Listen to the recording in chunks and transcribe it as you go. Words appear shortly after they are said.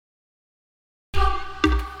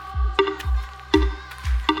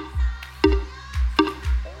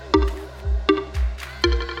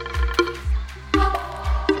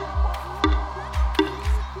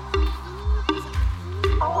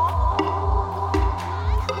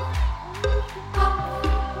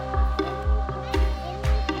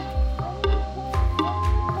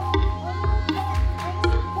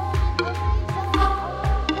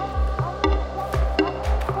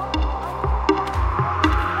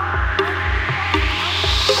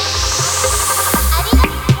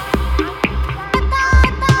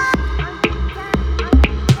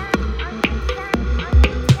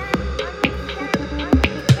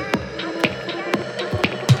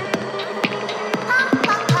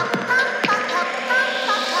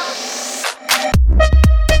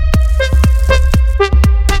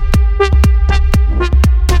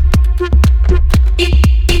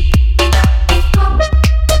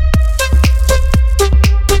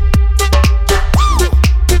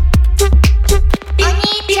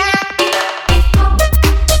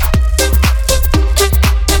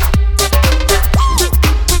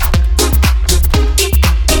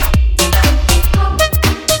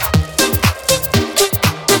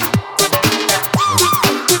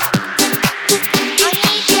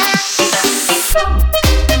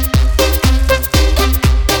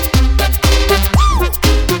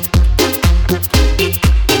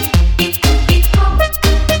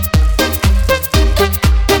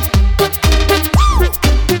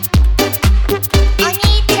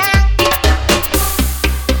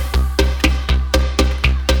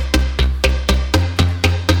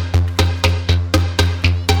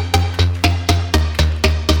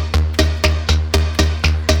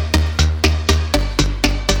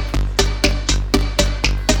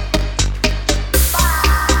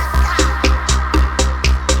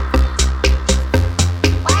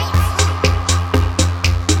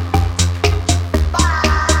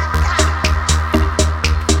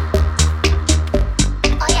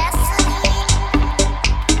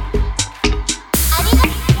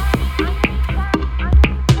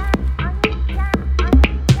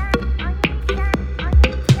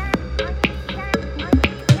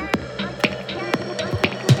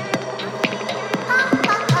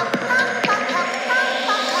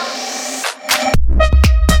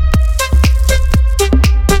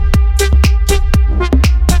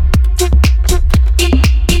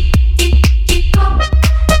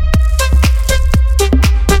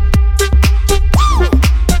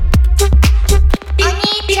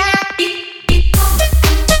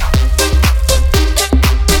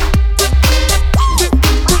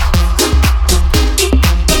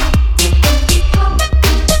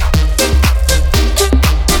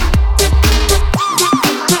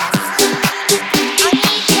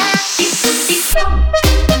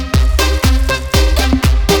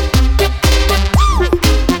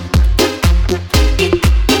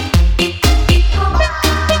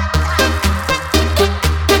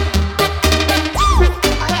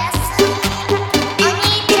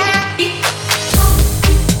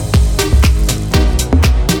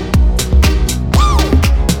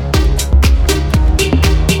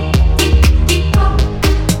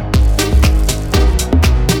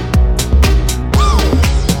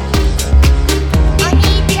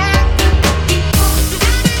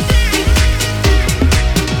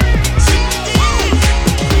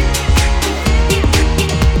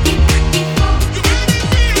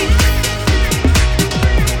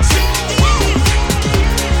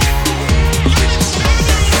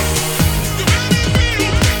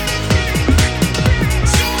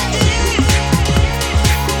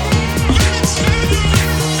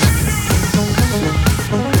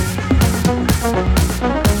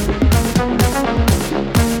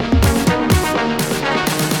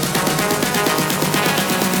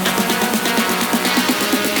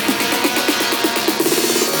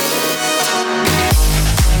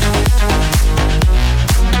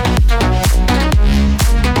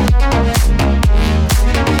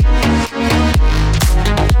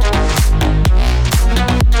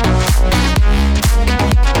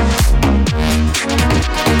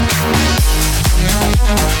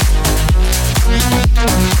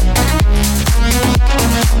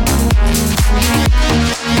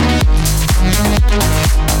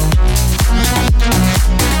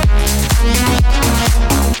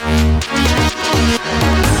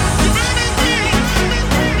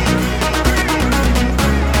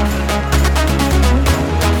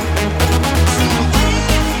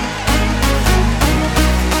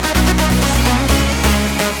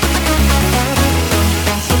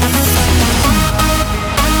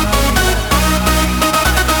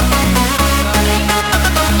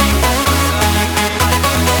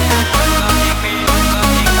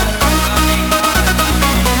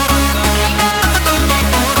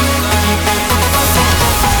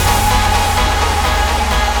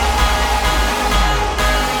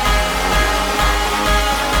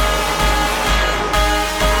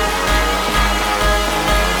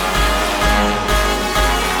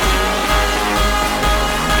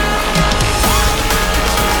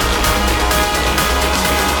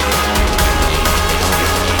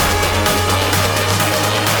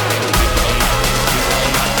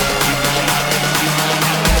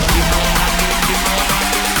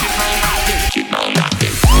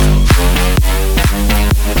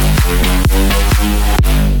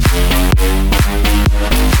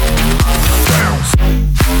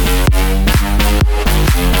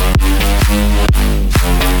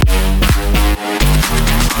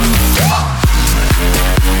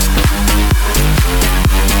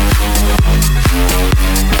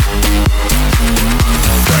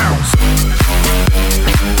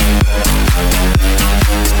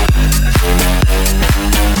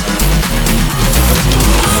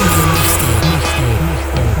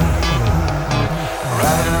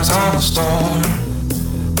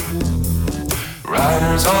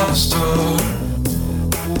Riders on the storm.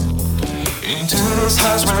 Into this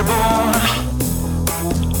house we're born.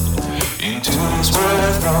 Into this world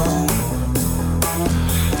we're thrown.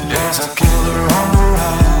 There's a killer on the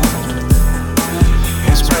road.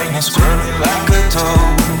 His brain is squirming like a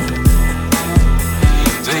toad.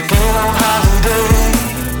 Take it on holiday.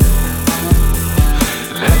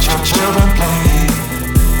 Let your children play.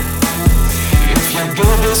 If you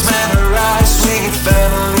give this man a ride, sweet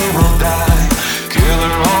family will die.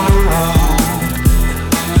 Killer on the road.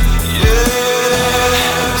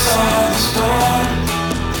 Riders on the storm.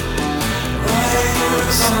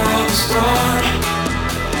 Riders on the storm.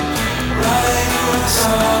 Riders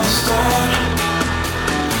on the storm.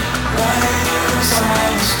 Riders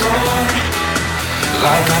on the storm.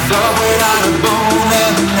 Like a dog without a bone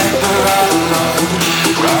and a neck without a load.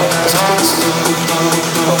 Riders on the storm.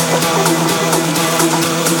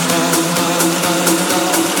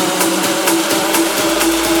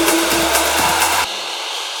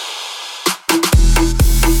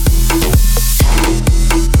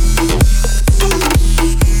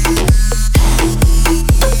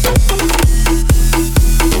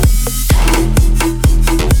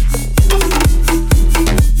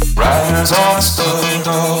 Riders on the storm.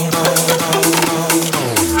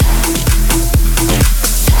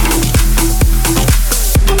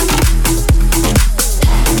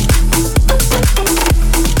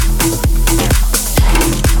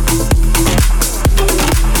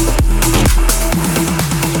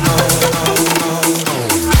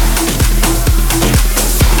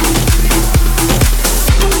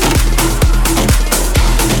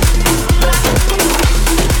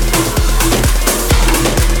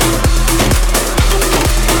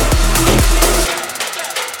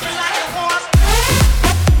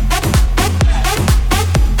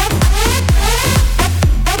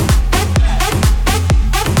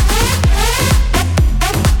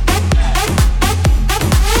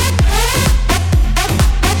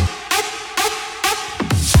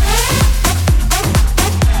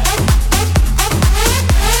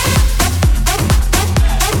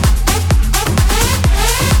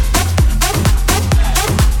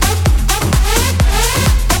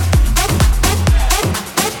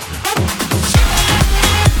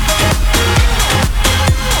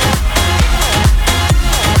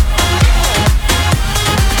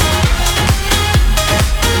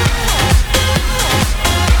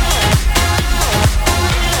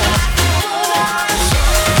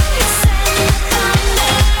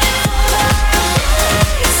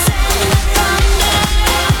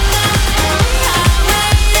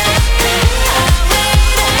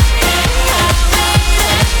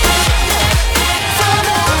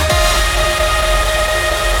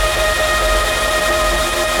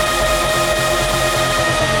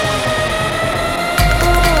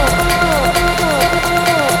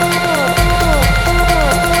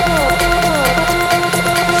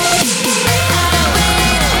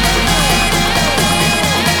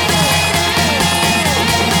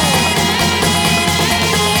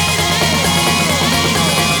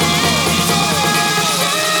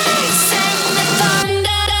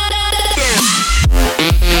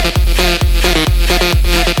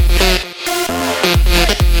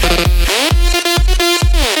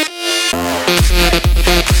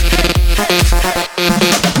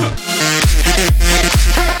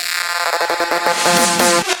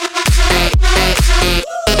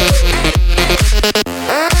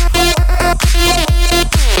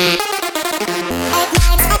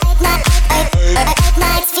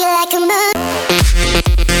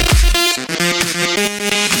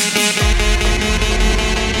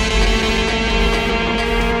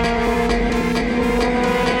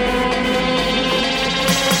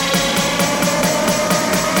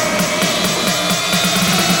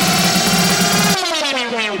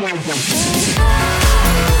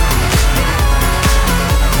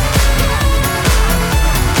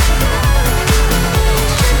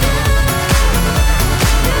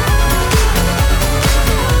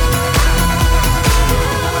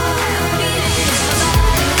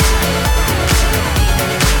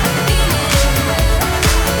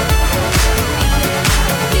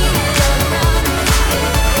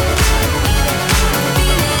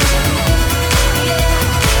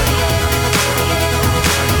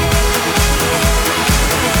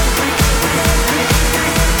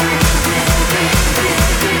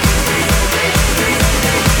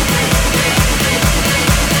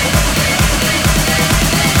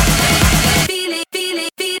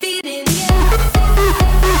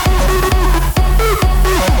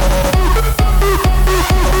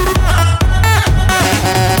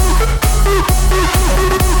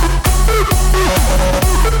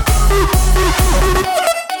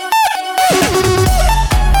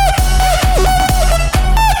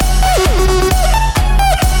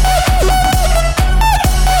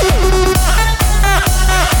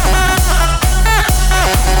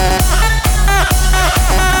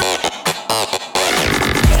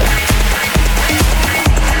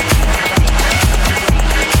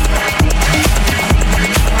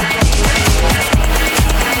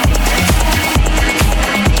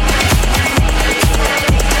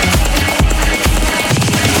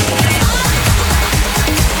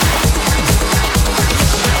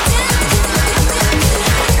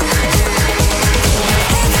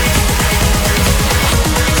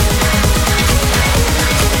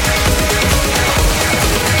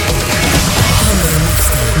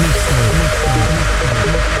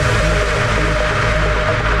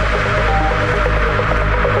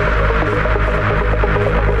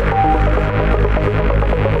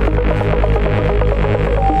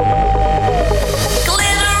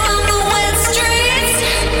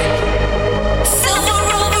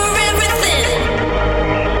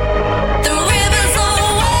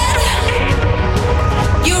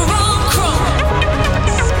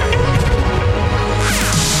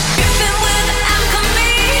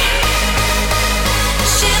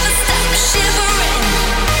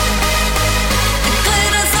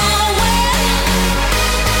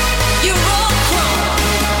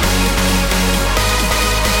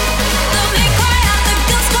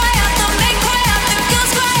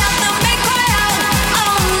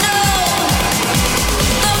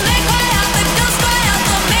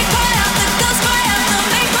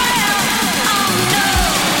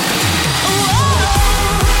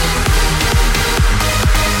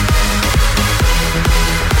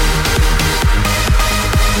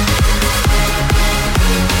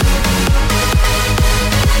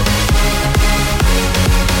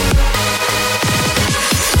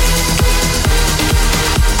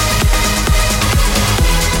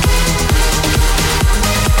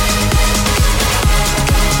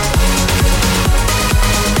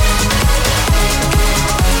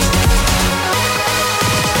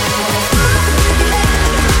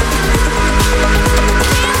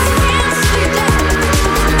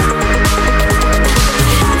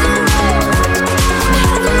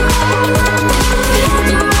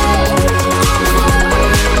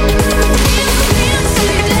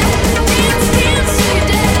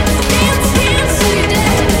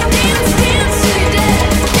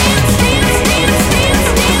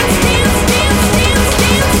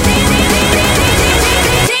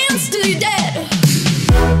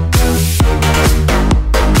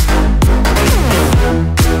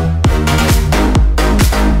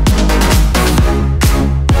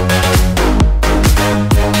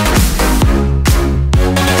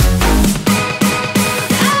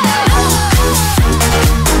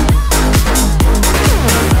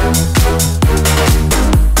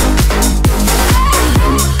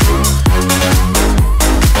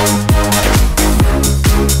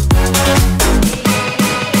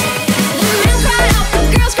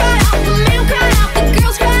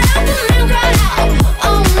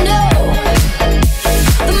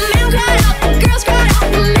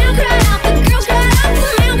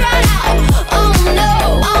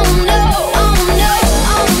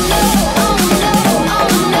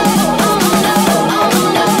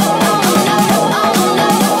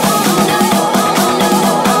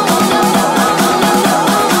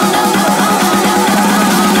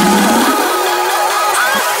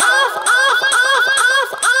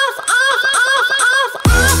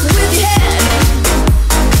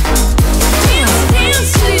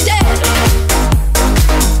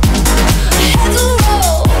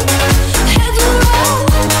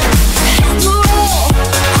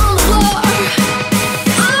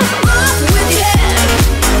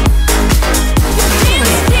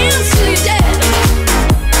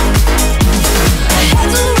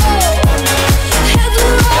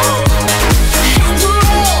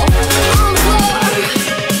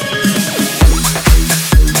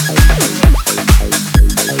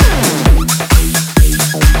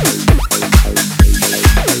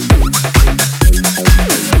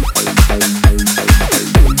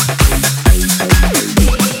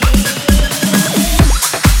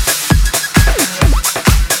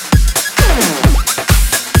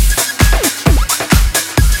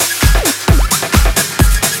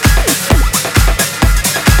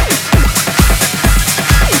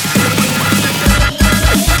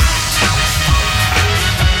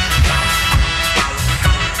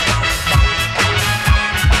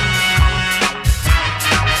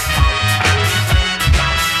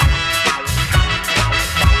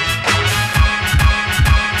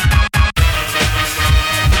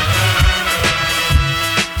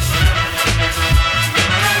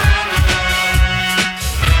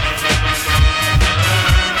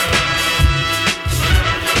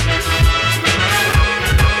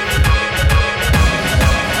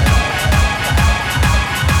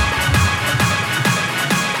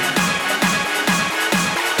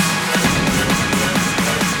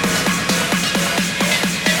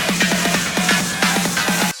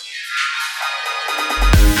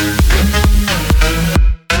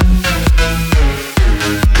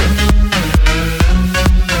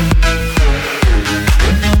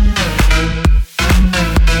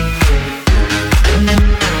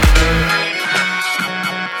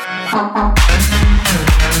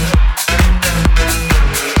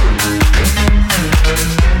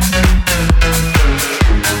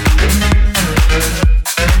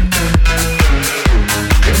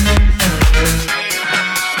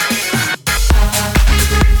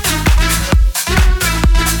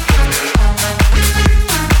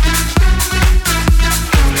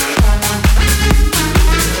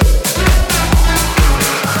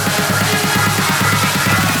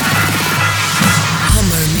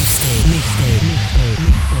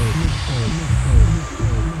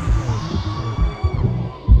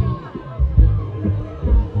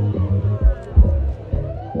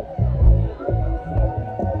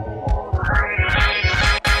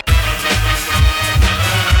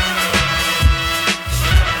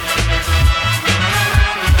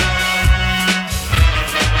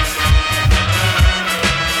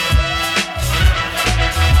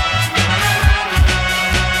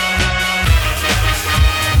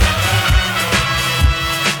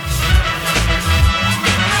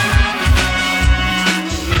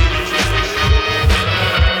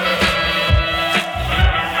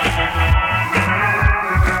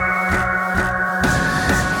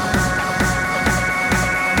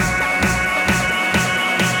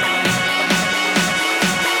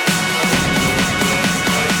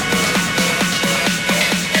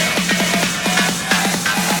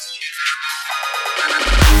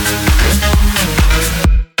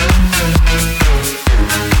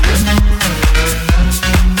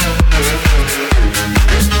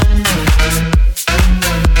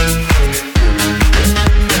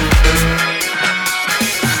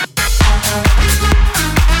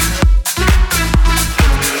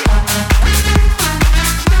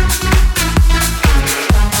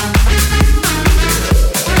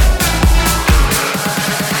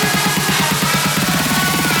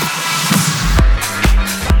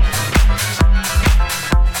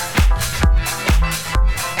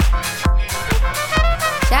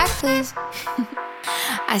 please.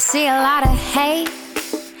 I see a lot of hate,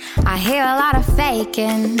 I hear a lot of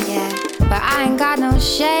faking, yeah. But I ain't got no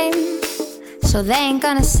shame, so they ain't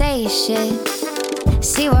gonna say shit.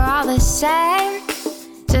 See, we're all the same,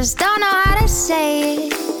 just don't know how to say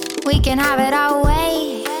it. We can have it our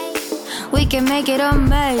way, we can make it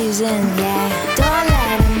amazing, yeah. Don't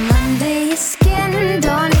let them under your skin,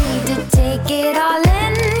 don't need to take it all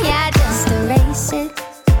in, yeah. Just erase it,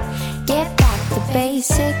 get back to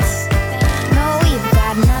basics. No, we've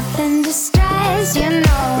got nothing to stress, you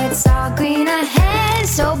know it's all green ahead.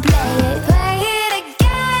 So play it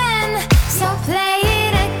again, so play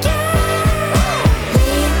it again.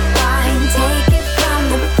 Rewind, take it from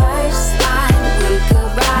the first line. We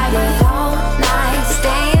could ride it all night,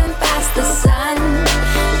 staying past the sun.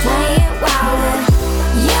 Play it while we're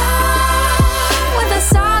young, with a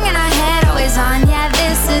song in our head always on. Yeah,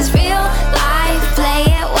 this is real life. Play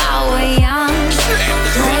it while we're young.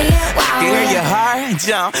 Play it while we're hear your heart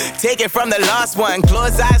jump, take it from the lost one.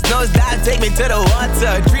 Close eyes, nose dive, take me to the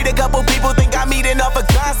water. Treat a couple people, think I'm eating off a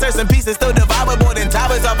concert. Some pieces still devour more than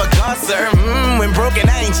towers off a concert. When broken,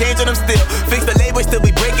 I ain't changing them still. Fix the label, still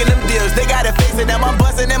be breaking them deals. They gotta face it, now I'm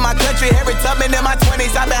buzzing in my country. Harry Tubman in my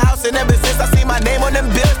 20s, I've been housing ever since I see my name on them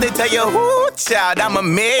bills. They tell you, ooh, child, I'm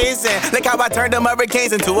amazing. Look how I turned them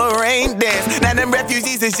hurricanes into a rain dance. Now them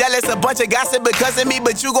refugees is jealous, a bunch of gossip because of me.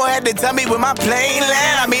 But you gon' have to tell me when my plane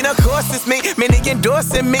land. I mean, of course it's me, many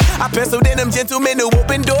endorsing me. I penciled in them gentlemen who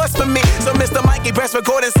open doors for me. So Mr. Mikey press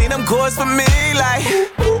record and see them chords for me. Like, rewind,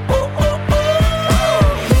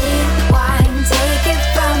 take it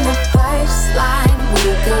from the first line.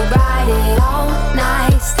 We could ride it all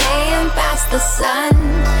night, staying past the sun.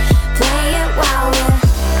 Play it while we're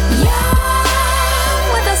young,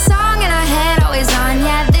 with a song in our head always on.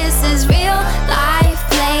 Yeah, this is real life.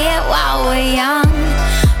 Play it while we're young.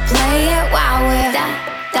 Play it while we're da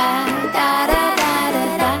da da da da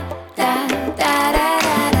da da da da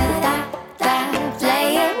da da. Play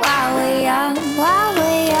it while we're young. While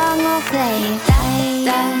we're young, we'll play it. Da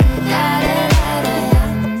da da da da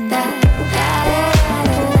da da.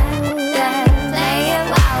 Play it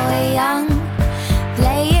while we're young.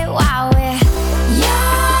 Play it while we're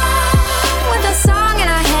young, with a song in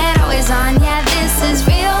our head always on. Yeah, this is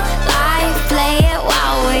real life. Play it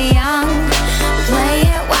while we're young. Play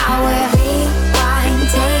it while we're rewind.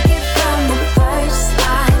 Take it from the first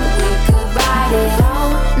line. We could ride it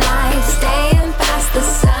all night, staying past the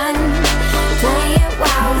sun. Play it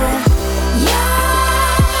while we're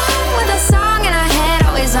young, with a song in our head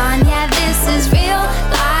always on. Yeah, this is real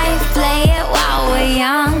life. Play it while we're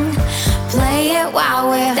young. Play it while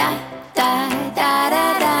we're da da da da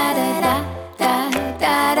da da da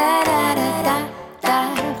da da da da da.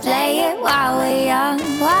 Play it while we're young.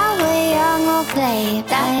 While we're young, we'll play it.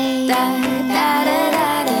 Da da da da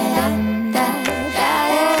da da da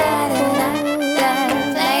da da da.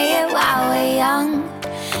 Play it while we're young.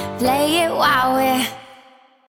 Play it while we're